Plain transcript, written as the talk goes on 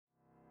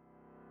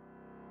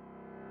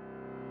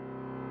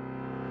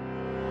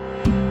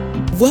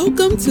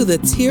Welcome to the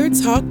Tear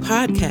Talk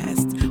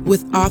Podcast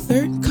with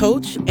author,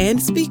 coach,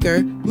 and speaker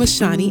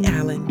MaShani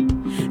Allen.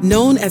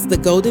 Known as the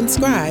Golden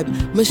Scribe,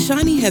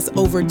 MaShani has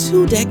over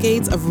 2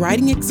 decades of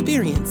writing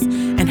experience,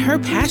 and her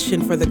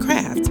passion for the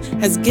craft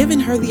has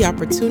given her the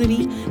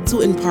opportunity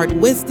to impart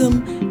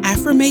wisdom,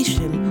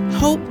 affirmation,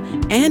 hope,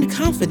 and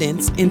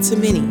confidence into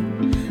many.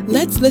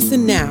 Let's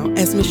listen now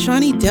as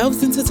MaShani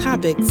delves into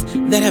topics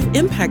that have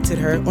impacted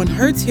her on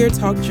her Tear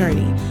Talk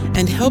journey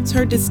and helped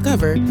her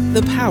discover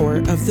the power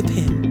of the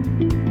pen.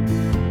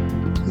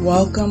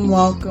 Welcome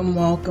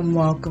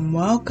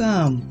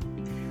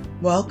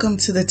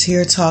to the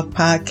Tear Talk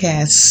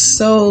Podcast.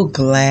 So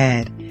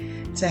glad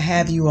to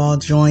have you all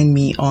join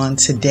me on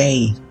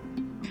today.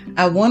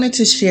 I wanted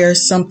to share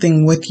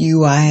something with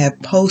you. I have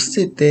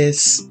posted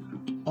this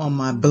on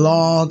my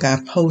blog. I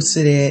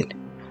posted it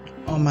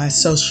on my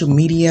social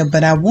media,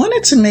 but I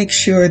wanted to make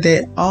sure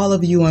that all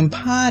of you in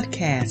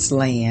podcast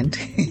land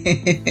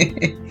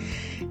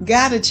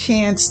got a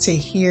chance to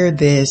hear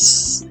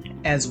this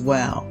as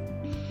well.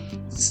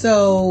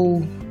 So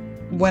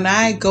when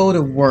I go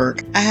to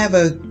work, I have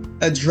a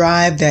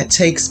drive that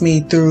takes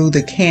me through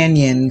the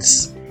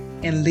canyons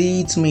and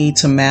leads me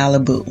to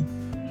Malibu.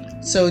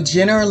 So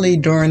generally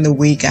during the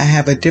week, I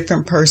have a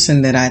different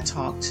person that I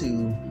talk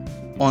to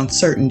on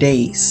certain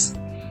days.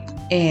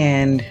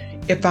 And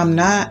if I'm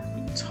not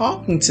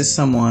talking to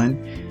someone,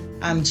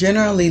 I'm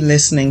generally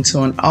listening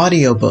to an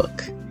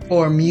audiobook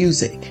or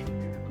music.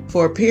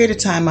 For a period of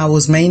time, I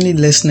was mainly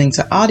listening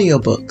to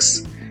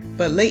audiobooks,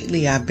 but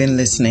lately I've been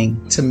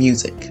listening to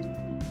music.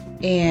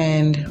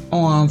 And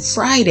on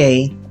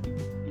Friday,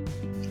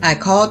 I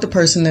called the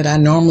person that I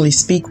normally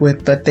speak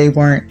with, but they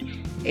weren't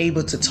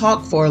able to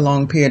talk for a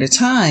long period of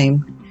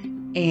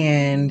time.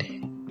 And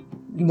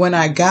when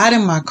I got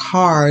in my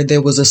car,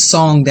 there was a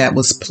song that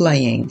was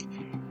playing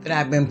that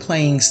I've been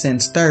playing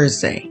since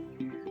Thursday.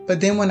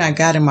 But then when I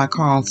got in my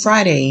car on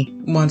Friday,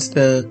 once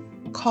the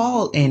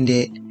call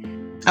ended,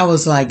 I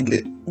was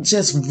like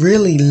just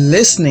really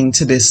listening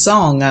to this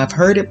song. I've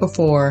heard it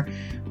before,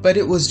 but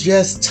it was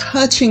just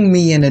touching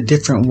me in a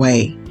different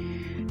way.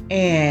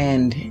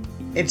 And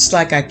it's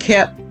like I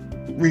kept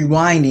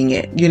rewinding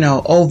it,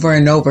 over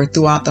and over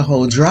throughout the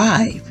whole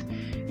drive.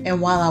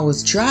 And while I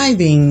was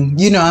driving,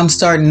 I'm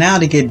starting now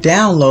to get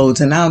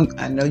downloads, and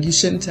I know you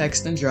shouldn't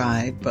text and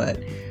drive, but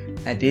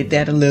I did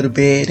that a little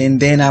bit.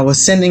 And then I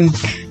was sending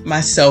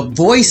myself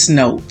voice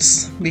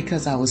notes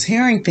because I was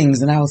hearing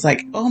things and I was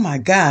like, oh my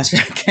gosh,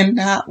 I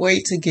cannot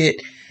wait to get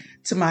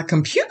to my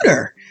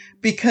computer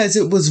because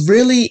it was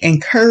really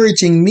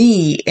encouraging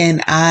me.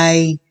 And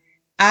I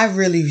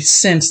really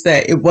sensed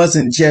that it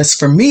wasn't just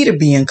for me to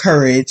be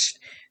encouraged,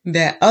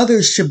 that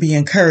others should be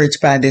encouraged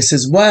by this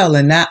as well.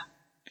 And not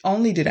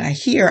only did I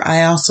hear,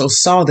 I also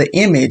saw the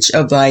image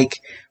of like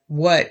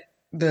what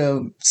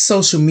the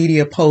social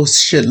media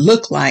posts should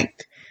look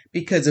like,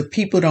 because if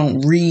people don't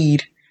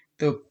read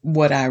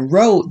what I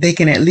wrote, they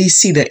can at least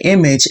see the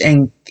image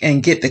and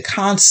get the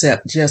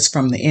concept just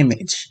from the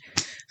image.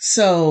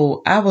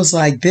 So I was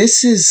like,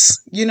 this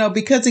is,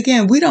 because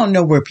again, we don't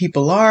know where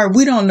people are.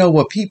 We don't know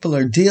what people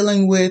are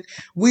dealing with.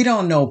 We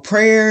don't know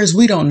prayers.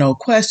 We don't know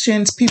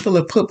questions people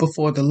are put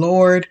before the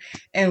Lord,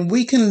 and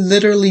we can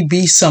literally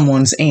be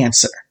someone's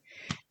answer.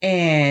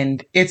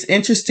 And it's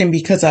interesting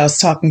because I was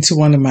talking to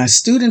one of my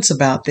students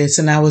about this,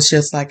 and I was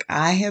just like,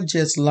 I have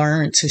just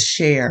learned to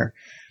share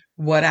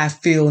what I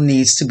feel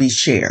needs to be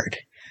shared,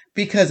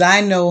 because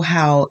I know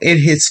how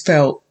it has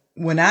felt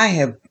when I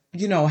have,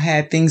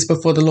 had things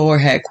before the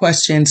Lord, had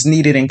questions,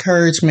 needed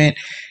encouragement,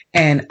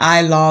 and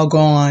I log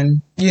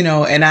on,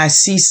 and I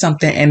see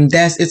something, and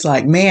it's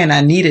like, man,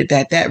 I needed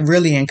that. That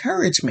really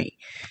encouraged me.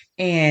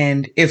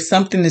 And if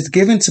something is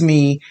given to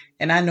me,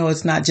 and I know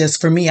it's not just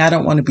for me, I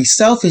don't want to be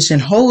selfish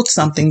and hold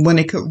something when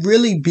it could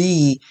really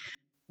be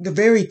the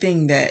very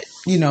thing that,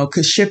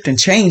 could shift and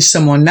change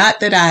someone. Not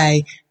that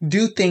I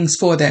do things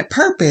for that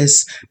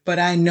purpose, but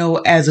I know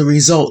as a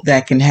result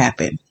that can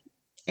happen.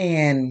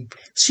 And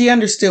she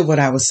understood what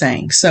I was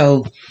saying.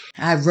 So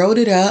I wrote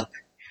it up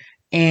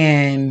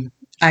and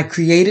I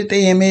created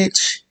the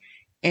image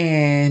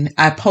and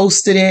I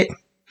posted it,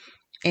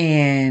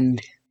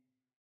 and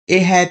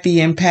it had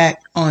the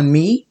impact on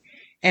me,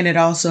 and it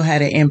also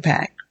had an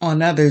impact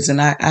on others. And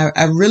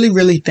I really,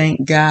 really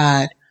thank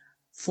God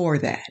for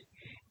that.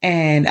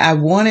 And I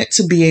wanted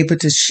to be able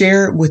to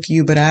share it with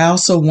you, but I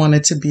also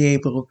wanted to be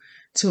able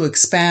to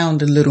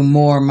expound a little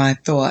more my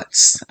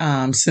thoughts,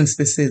 since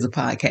this is a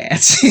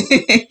podcast.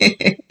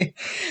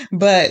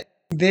 But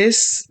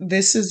this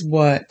is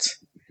what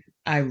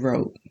I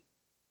wrote.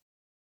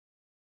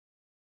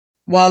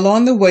 While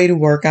on the way to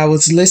work, I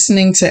was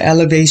listening to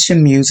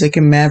Elevation Music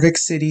and Maverick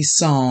City's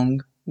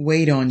song,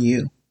 Wait on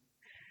You.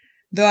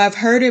 Though I've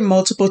heard it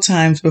multiple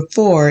times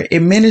before,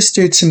 it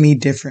ministered to me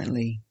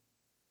differently.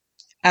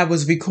 I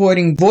was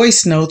recording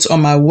voice notes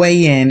on my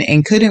way in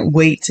and couldn't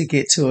wait to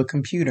get to a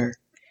computer.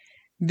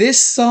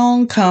 This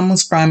song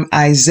comes from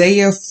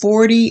Isaiah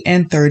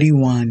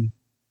 40:31.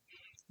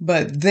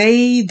 But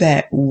they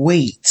that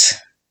wait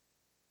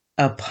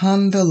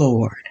upon the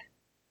Lord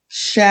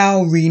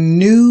shall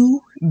renew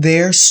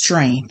their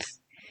strength.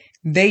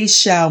 They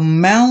shall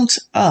mount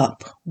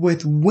up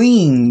with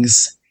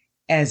wings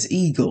as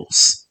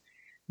eagles.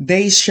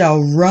 They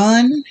shall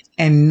run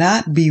and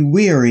not be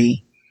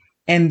weary,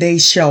 and they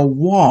shall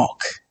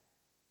walk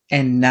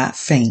and not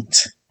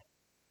faint.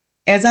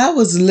 As I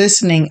was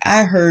listening,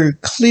 I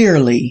heard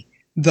clearly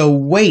the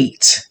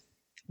weight,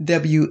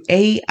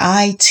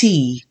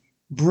 W-A-I-T,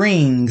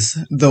 brings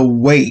the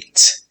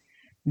weight,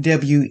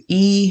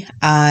 W-E-I-G-H-T.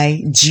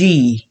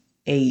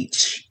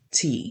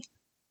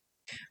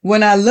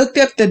 When I looked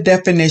up the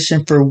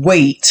definition for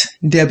weight,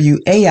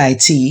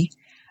 W-A-I-T,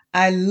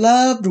 I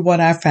loved what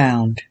I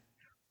found.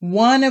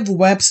 One of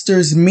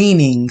Webster's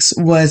meanings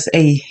was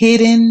a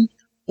hidden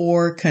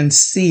or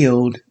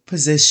concealed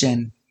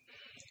position.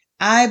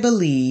 I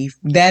believe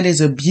that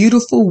is a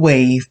beautiful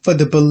way for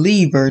the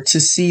believer to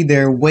see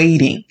their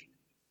waiting.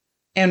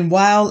 And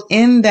while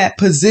in that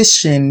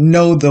position,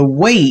 know the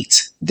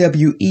weight,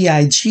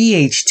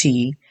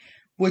 W-E-I-G-H-T,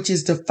 which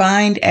is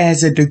defined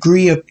as a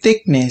degree of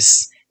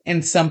thickness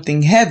in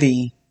something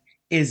heavy,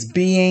 is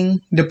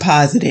being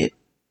deposited.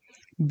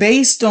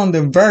 Based on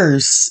the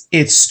verse,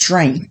 it's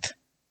strength.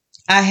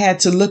 I had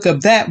to look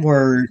up that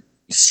word,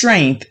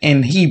 strength,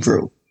 in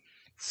Hebrew.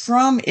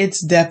 From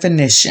its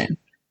definition,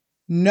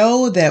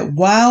 know that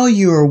while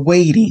you are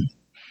waiting,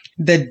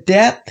 the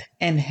depth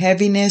and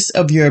heaviness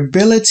of your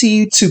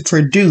ability to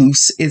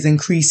produce is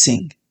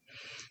increasing.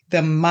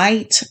 The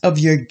might of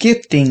your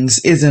giftings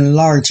is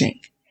enlarging.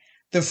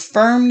 The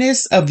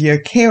firmness of your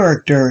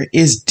character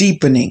is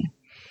deepening.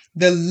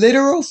 The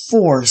literal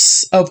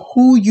force of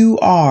who you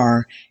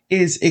are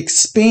is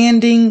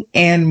expanding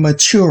and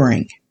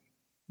maturing.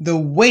 The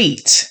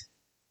weight,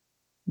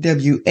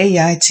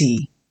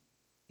 W-A-I-T,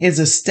 is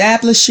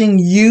establishing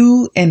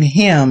you and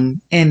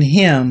him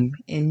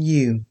in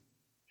you.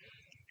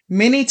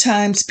 Many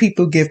times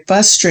people get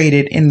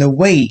frustrated in the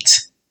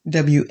weight,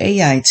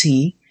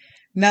 W-A-I-T,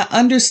 not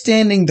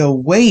understanding the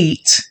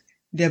weight,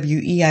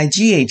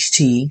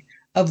 W-E-I-G-H-T,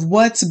 of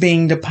what's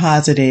being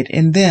deposited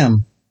in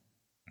them.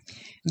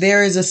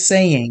 There is a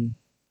saying,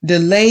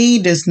 delay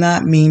does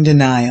not mean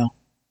denial.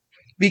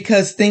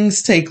 Because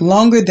things take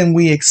longer than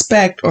we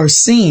expect or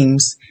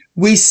seems,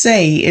 we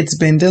say it's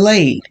been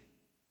delayed.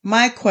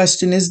 My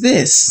question is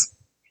this: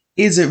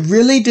 is it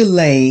really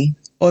delay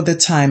or the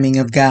timing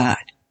of God?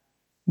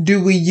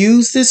 Do we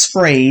use this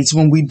phrase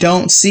when we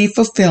don't see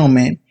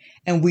fulfillment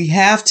and we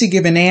have to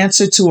give an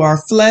answer to our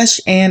flesh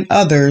and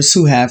others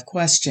who have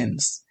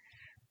questions?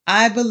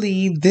 I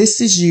believe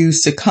this is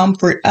used to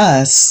comfort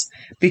us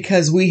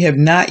because we have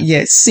not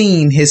yet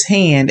seen his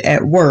hand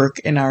at work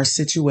in our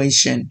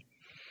situation.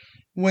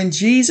 When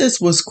Jesus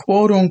was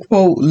quote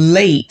unquote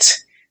late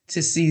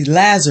to see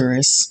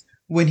Lazarus,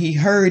 when he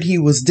heard he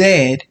was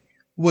dead,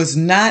 was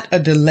not a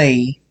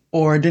delay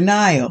or a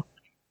denial.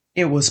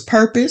 It was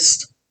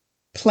purposed,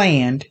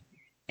 planned,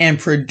 and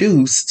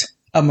produced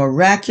a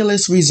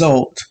miraculous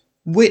result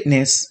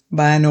witnessed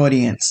by an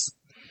audience.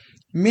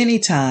 Many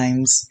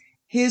times,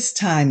 his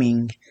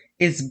timing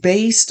is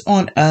based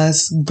on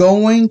us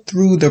going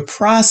through the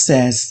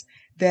process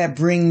that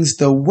brings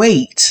the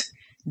weight,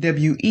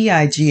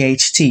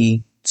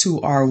 W-E-I-G-H-T,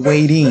 to our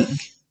waiting.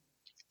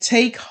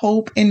 Take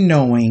hope in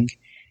knowing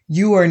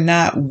you are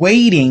not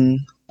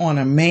waiting on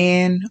a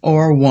man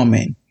or a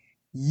woman.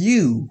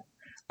 You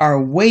are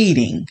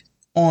waiting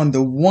on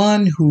the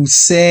one who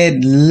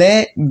said,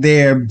 "Let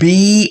there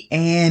be,"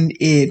 and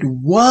it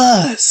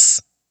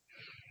was.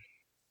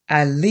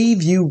 I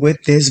leave you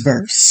with this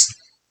verse.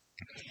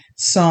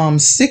 Psalm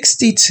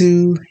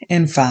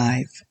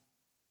 62:5.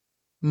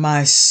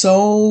 My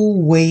soul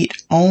wait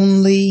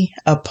only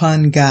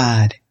upon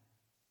God,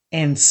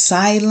 and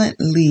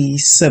silently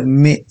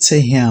submit to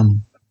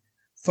him.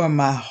 For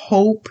my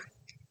hope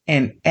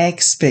and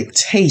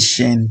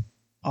expectation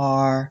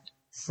are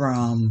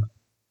from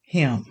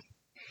him.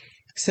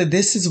 So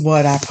this is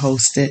what I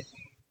posted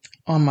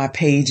on my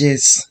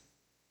pages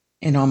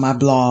and on my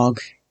blog.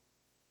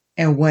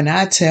 And when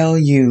I tell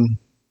you,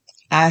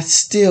 I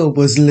still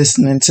was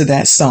listening to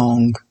that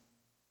song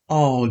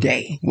all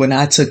day when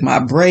I took my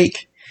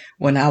break,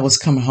 when I was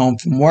coming home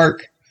from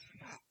work,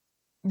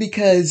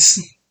 because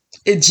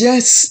it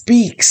just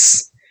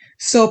speaks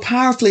so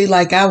powerfully.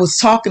 Like I was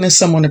talking to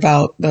someone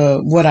about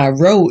what I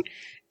wrote,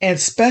 and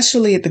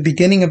especially at the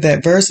beginning of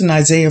that verse in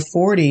Isaiah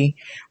 40,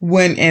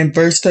 when in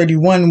verse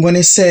 31, when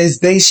it says,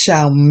 they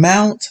shall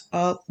mount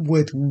up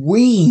with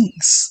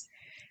wings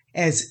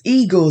as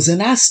eagles.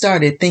 And I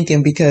started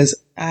thinking, because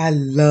I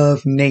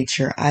love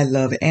nature. I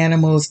love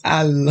animals.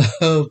 I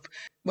love,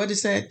 what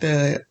is that?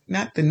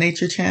 Not the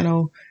Nature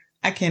Channel.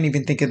 I can't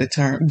even think of the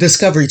term.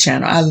 Discovery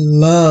Channel. I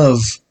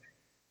love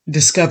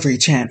Discovery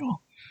Channel.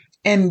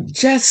 And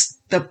just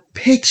the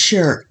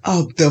picture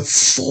of the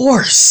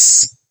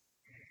force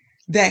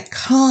that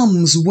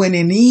comes when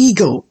an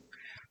eagle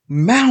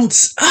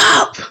mounts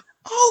up.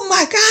 Oh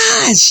my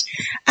gosh.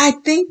 I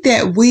think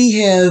that we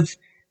have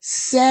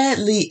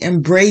sadly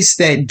embraced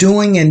that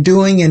doing and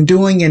doing and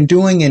doing and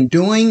doing and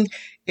doing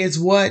is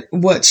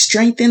what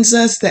strengthens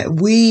us,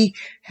 that we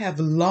have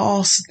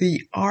lost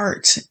the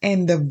art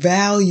and the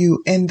value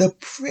and the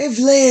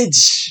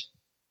privilege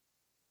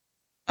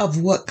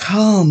of what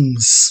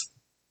comes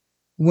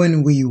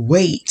when we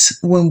wait,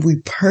 when we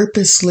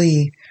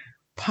purposely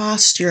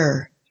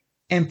posture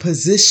and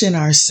position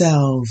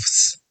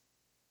ourselves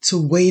to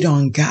wait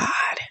on God.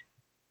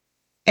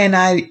 And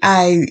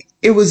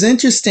it was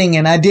interesting,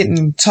 and I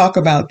didn't talk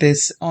about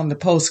this on the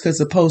post because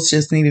the post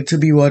just needed to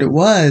be what it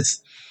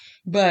was.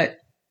 But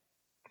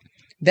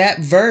that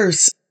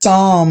verse,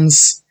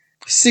 Psalms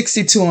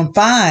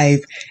 62:5,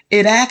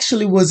 it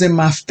actually was in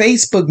my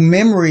Facebook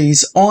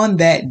memories on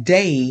that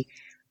day.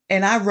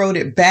 And I wrote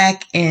it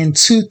back in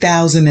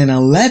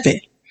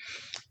 2011.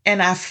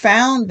 And I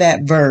found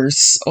that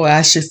verse, or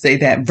I should say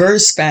that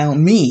verse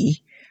found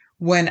me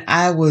when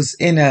I was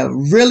in a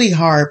really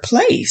hard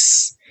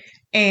place.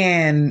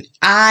 And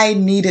I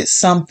needed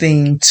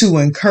something to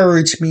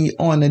encourage me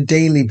on a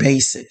daily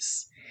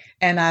basis.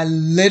 And I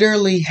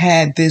literally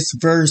had this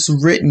verse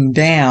written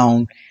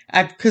down,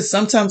 because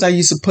sometimes I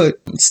used to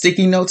put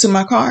sticky notes in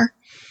my car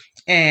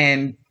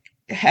and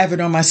have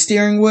it on my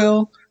steering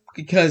wheel,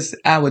 because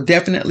I would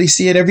definitely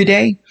see it every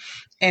day.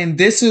 And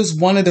this is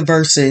one of the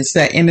verses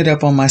that ended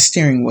up on my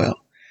steering wheel,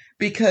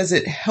 because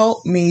it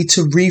helped me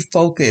to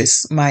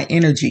refocus my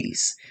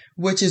energies,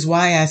 which is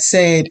why I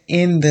said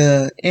in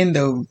the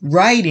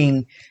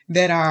writing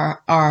that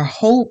our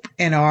hope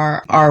and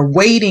our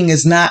waiting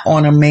is not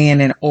on a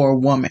man or a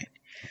woman,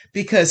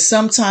 because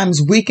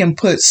sometimes we can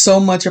put so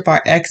much of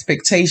our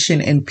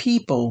expectation in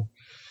people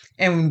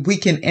and we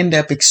can end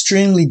up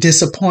extremely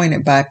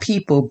disappointed by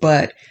people.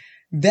 But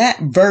that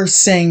verse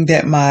saying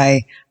that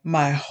my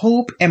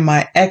hope and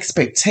my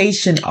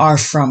expectation are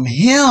from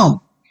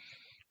Him.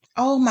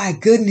 Oh my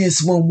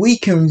goodness, when we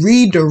can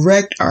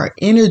redirect our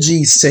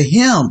energies to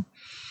Him,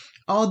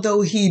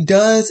 although He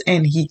does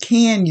and He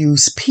can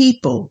use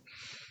people,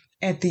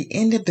 at the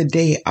end of the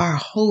day, our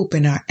hope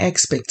and our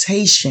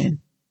expectation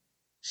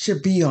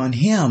should be on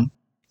Him.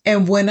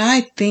 And when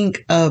I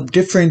think of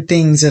different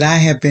things that I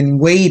have been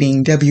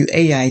waiting,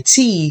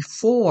 WAIT,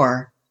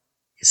 for,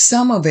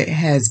 some of it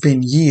has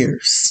been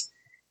years.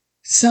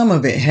 Some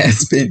of it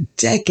has been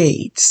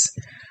decades.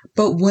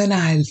 But when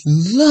I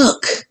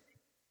look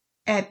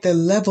at the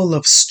level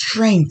of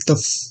strength, the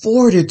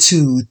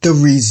fortitude, the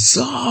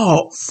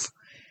resolve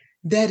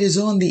that is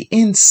on the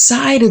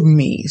inside of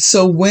me.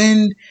 So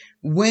when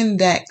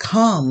that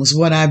comes,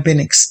 what I've been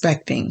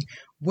expecting,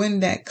 when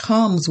that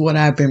comes, what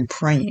I've been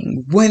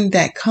praying, when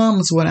that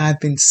comes, what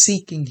I've been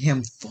seeking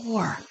Him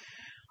for,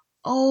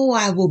 oh,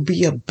 I will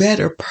be a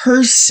better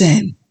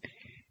person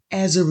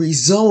as a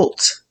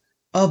result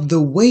of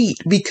the wait,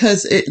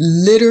 because it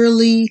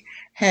literally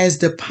has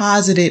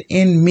deposited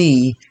in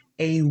me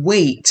a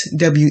weight,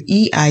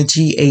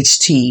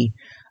 WEIGHT,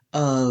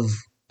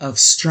 of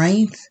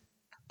strength,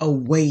 a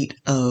weight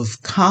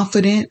of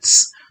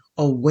confidence,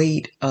 a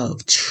weight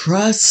of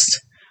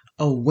trust,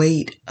 a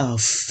weight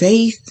of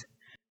faith,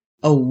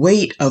 a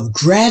weight of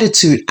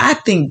gratitude. I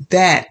think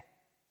that,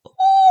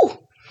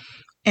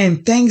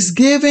 and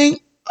Thanksgiving,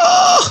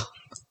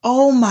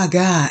 oh my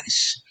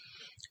gosh.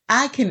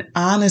 I can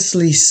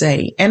honestly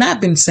say, and I've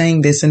been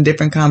saying this in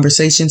different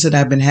conversations that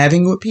I've been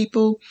having with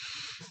people,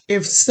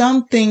 if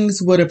some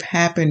things would have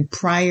happened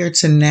prior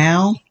to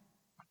now,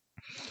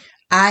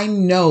 I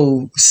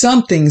know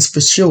some things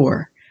for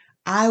sure,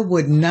 I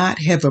would not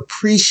have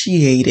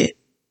appreciated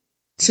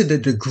to the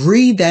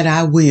degree that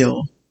I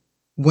will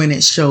when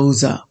it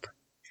shows up.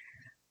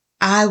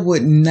 I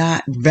would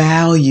not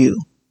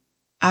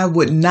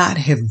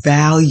have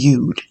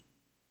valued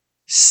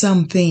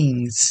some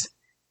things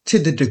to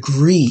the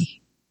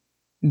degree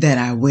that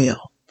I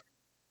will.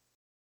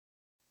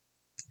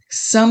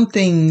 Some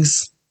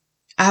things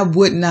I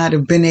would not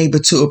have been able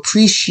to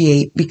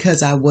appreciate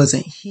because I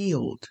wasn't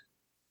healed.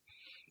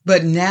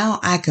 But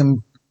now I can,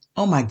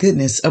 oh my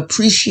goodness,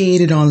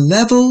 appreciate it on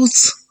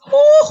levels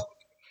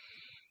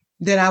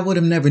that I would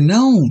have never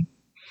known.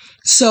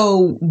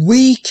 So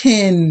we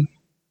can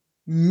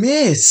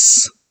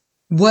miss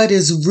what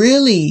is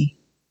really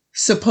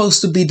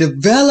supposed to be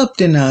developed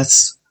in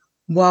us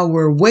while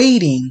we're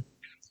waiting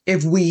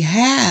if we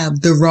have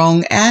the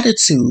wrong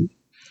attitude.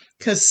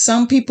 Because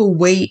some people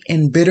wait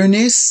in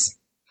bitterness.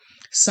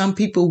 Some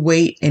people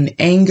wait in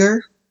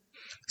anger.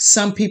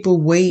 Some people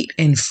wait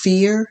in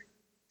fear.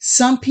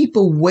 Some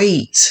people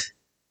wait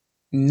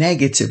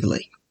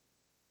negatively.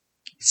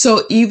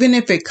 So even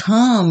if it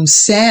comes,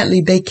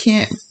 sadly,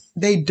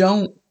 they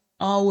don't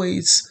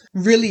always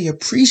really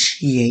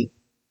appreciate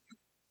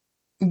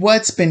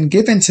what's been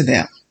given to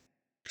them.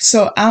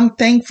 So I'm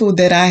thankful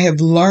that I have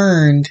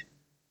learned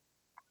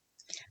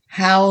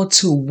how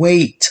to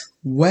wait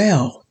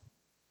well.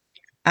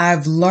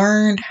 I've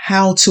learned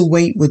how to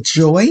wait with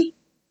joy.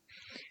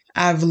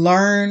 I've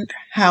learned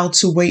how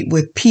to wait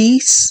with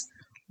peace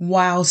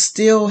while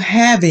still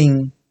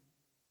having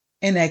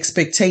an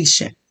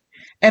expectation.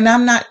 And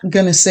I'm not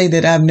going to say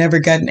that I've never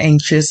gotten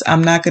anxious.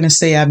 I'm not going to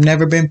say I've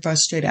never been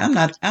frustrated. I'm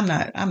not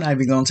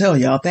even going to tell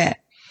y'all that.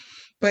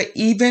 But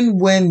even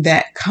when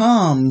that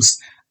comes,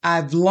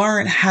 I've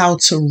learned how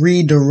to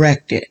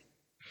redirect it.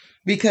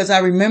 Because I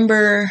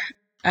remember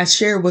I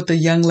shared with the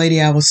young lady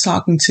I was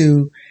talking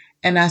to,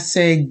 and I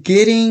said,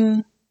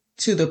 getting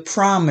to the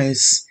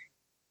promise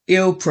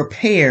ill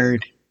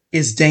prepared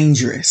is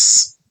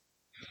dangerous.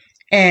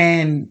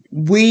 And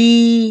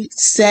we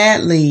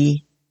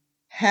sadly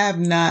have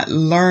not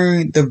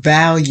learned the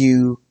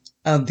value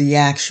of the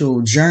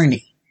actual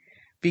journey.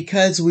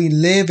 Because we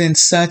live in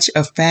such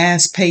a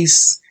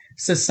fast-paced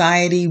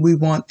society, we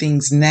want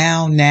things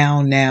now,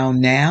 now, now,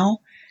 now.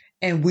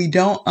 And we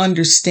don't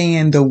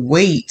understand the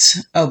weight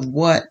of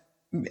what,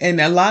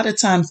 and a lot of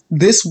times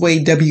this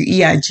weight,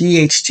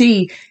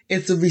 WEIGHT,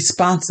 is the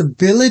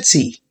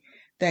responsibility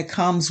that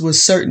comes with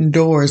certain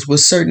doors, with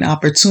certain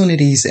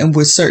opportunities, and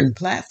with certain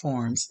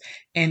platforms.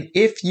 And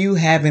if you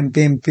haven't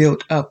been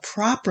built up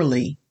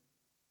properly,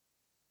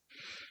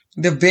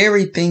 the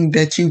very thing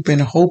that you've been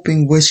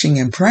hoping, wishing,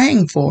 and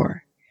praying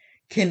for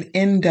can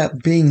end up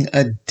being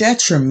a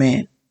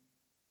detriment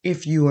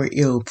if you are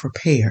ill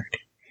prepared.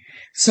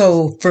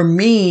 So for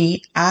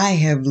me, I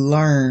have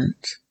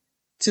learned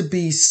to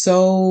be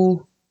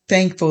so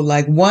thankful.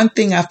 Like one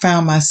thing I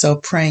found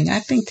myself praying, I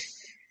think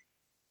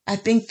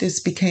this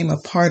became a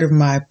part of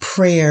my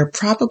prayer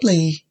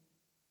probably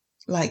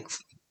like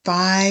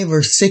 5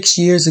 or 6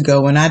 years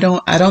ago. And I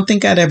don't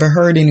think I'd ever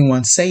heard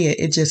anyone say it.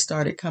 It just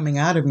started coming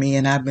out of me,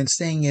 and I've been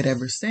saying it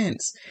ever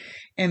since.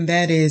 And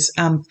that is,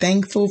 I'm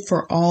thankful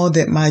for all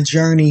that my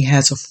journey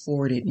has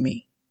afforded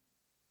me.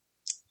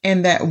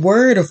 And that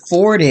word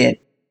afforded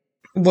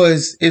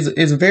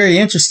is a very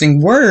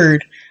interesting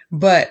word,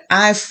 but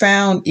I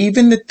found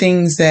even the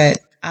things that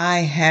I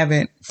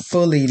haven't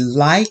fully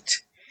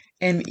liked,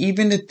 and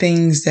even the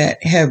things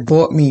that have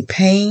brought me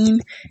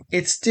pain,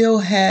 it still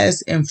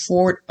has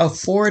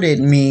afforded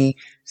me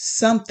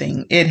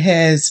something. It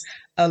has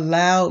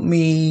allowed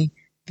me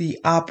the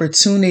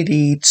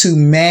opportunity to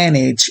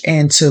manage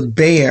and to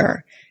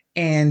bear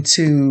and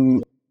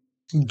to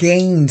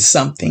gain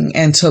something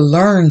and to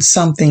learn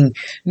something,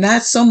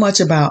 not so much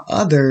about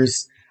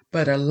others,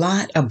 but a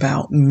lot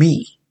about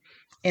me.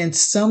 And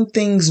some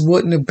things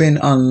wouldn't have been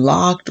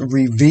unlocked,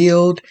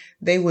 revealed.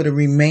 They would have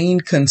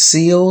remained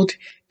concealed.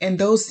 And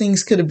those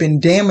things could have been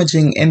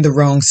damaging in the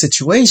wrong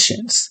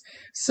situations.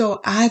 So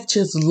I've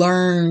just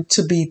learned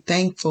to be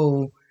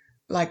thankful.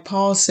 Like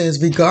Paul says,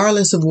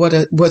 regardless of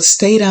what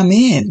state I'm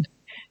in,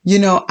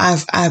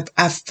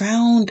 I've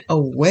found a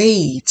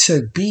way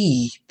to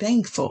be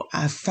thankful.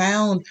 I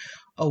found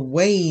a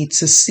way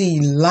to see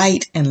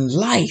light and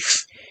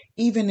life,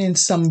 even in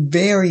some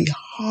very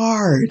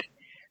hard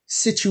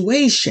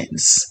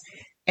situations.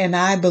 And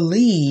I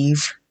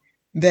believe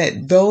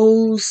that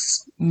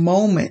those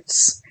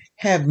moments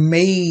have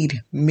made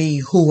me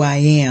who I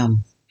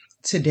am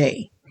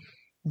today.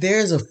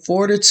 There's a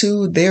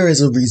fortitude, there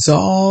is a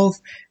resolve,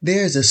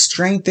 there's a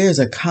strength, there's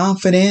a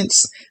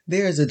confidence,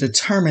 there's a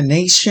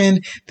determination.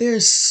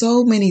 There's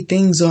so many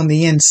things on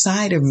the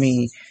inside of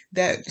me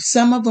that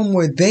some of them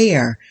were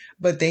there,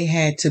 but they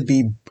had to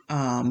be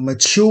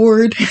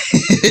matured.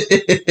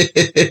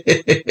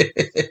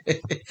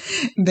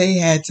 They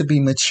had to be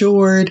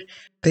matured.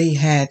 They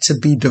had to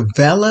be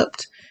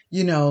developed.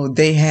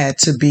 They had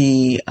to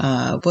be,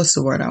 what's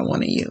the word I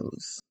want to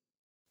use?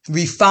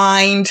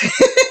 Refined.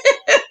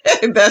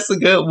 That's a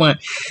good one.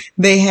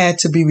 They had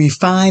to be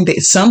refined.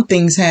 Some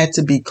things had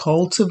to be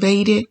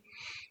cultivated.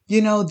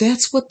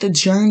 That's what the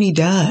journey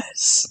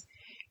does.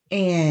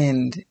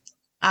 And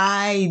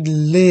I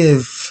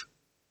live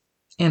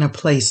in a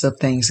place of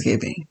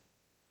thanksgiving.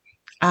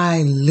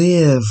 I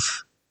live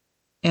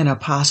in a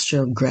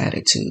posture of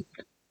gratitude.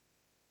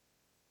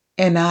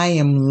 And I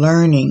am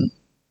learning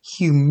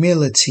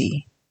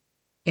humility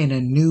in a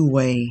new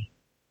way,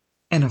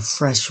 in a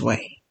fresh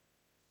way,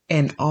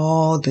 and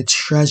all the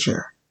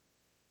treasure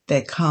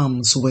that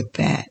comes with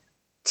that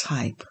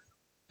type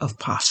of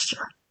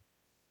posture.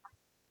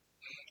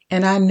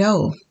 And I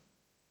know,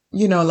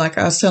 like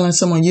I was telling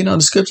someone,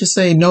 the scriptures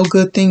say, no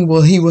good thing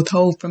will he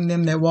withhold from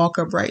them that walk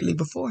uprightly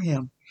before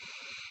him.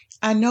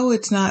 I know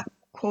it's not,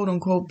 quote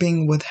unquote,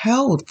 being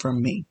withheld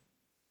from me.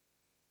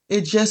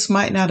 It just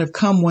might not have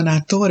come when I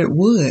thought it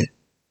would.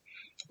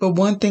 But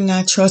one thing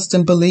I trust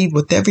and believe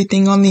with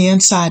everything on the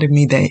inside of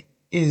me that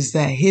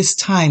his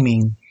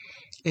timing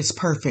is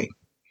perfect.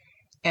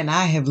 And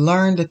I have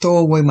learned to throw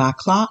away my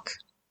clock.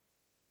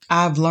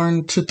 I've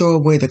learned to throw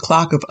away the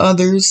clock of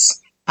others,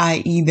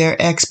 i.e. their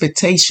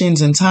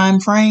expectations and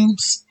time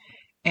frames.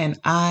 And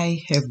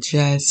I have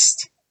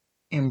just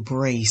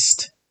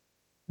embraced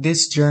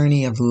this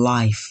journey of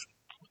life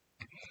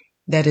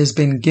that has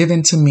been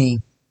given to me.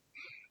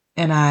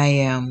 And I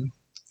am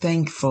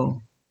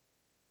thankful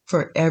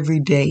for every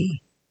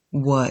day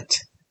what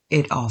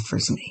it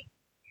offers me.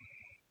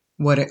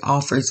 What it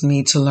offers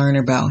me to learn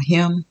about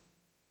him,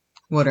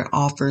 what it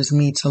offers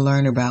me to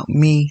learn about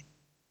me,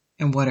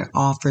 and what it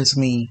offers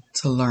me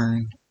to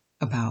learn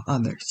about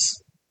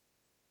others.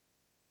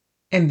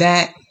 And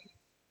that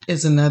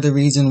is another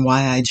reason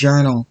why I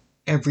journal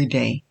every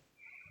day,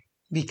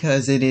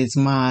 because it is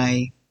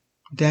my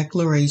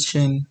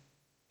declaration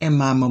and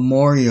my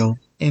memorial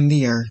in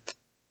the earth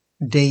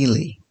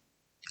daily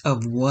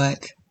of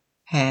what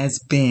has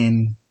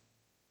been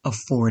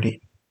afforded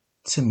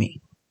to me.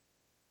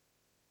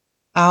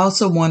 I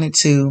also wanted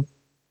to,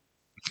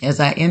 as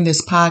I end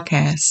this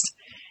podcast,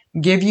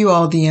 give you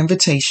all the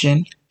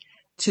invitation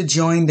to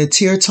join the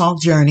Tear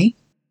Talk Journey,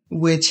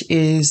 which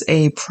is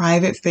a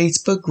private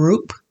Facebook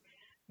group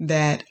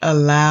that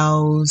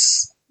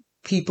allows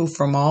people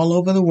from all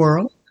over the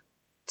world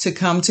to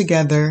come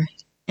together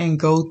and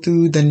go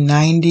through the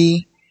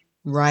 90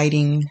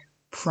 writing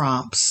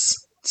prompts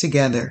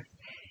together.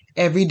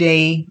 Every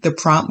day, the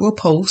prompt will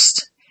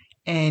post,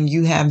 and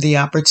you have the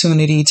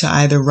opportunity to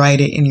either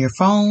write it in your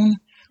phone,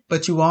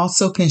 but you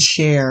also can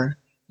share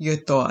your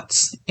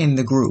thoughts in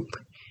the group.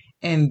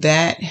 And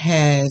that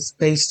has,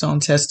 based on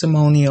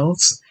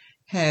testimonials,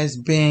 has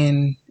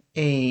been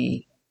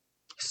a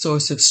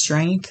source of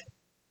strength.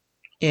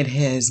 It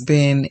has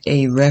been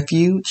a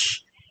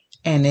refuge,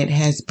 and it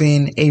has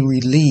been a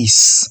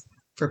release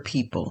for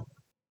people,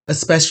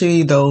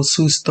 especially those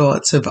whose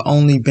thoughts have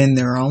only been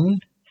their own.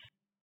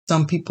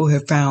 Some people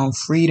have found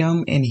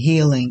freedom and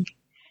healing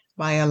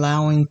by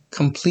allowing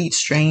complete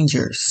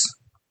strangers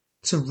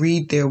to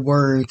read their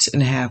words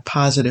and have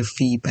positive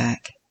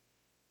feedback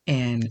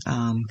and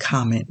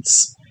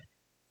comments.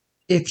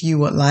 If you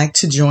would like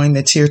to join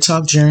the Tear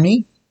Talk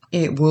Journey,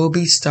 it will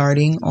be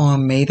starting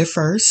on May the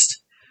 1st.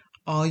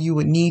 All you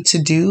would need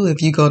to do,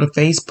 if you go to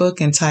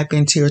Facebook and type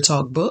in Tear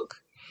Talk Book,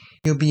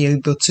 you'll be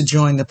able to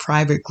join the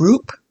private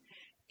group.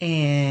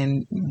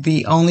 And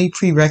the only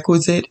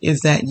prerequisite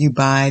is that you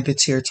buy the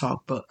Tear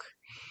Talk book.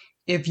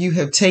 If you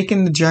have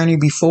taken the journey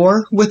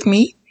before with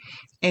me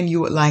and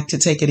you would like to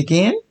take it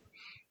again,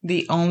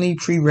 the only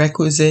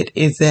prerequisite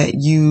is that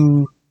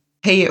you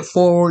pay it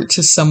forward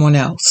to someone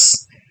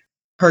else.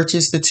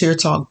 Purchase the Tear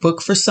Talk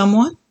book for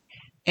someone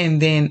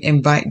and then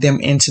invite them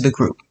into the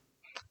group.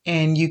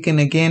 And you can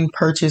again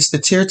purchase the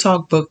Tear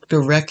Talk book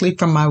directly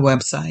from my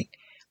website,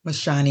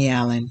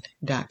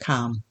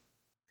 MaShaniAllen.com.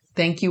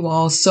 Thank you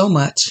all so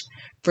much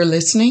for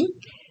listening.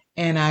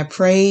 And I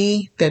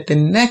pray that the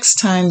next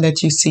time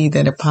that you see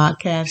that a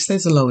podcast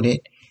is loaded,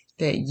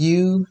 that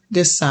you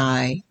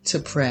decide to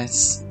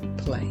press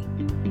play.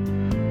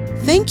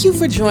 Thank you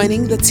for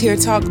joining the Tear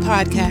Talk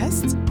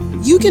podcast.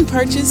 You can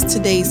purchase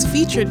today's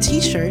featured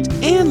t-shirt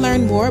and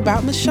learn more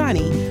about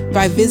MaShani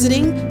by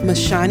visiting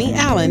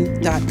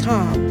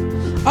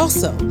MaShaniAllen.com.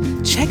 Also,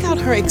 check out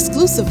her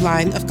exclusive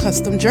line of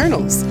custom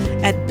journals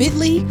at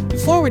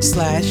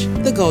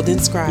bit.ly/The Golden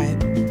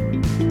Scribe.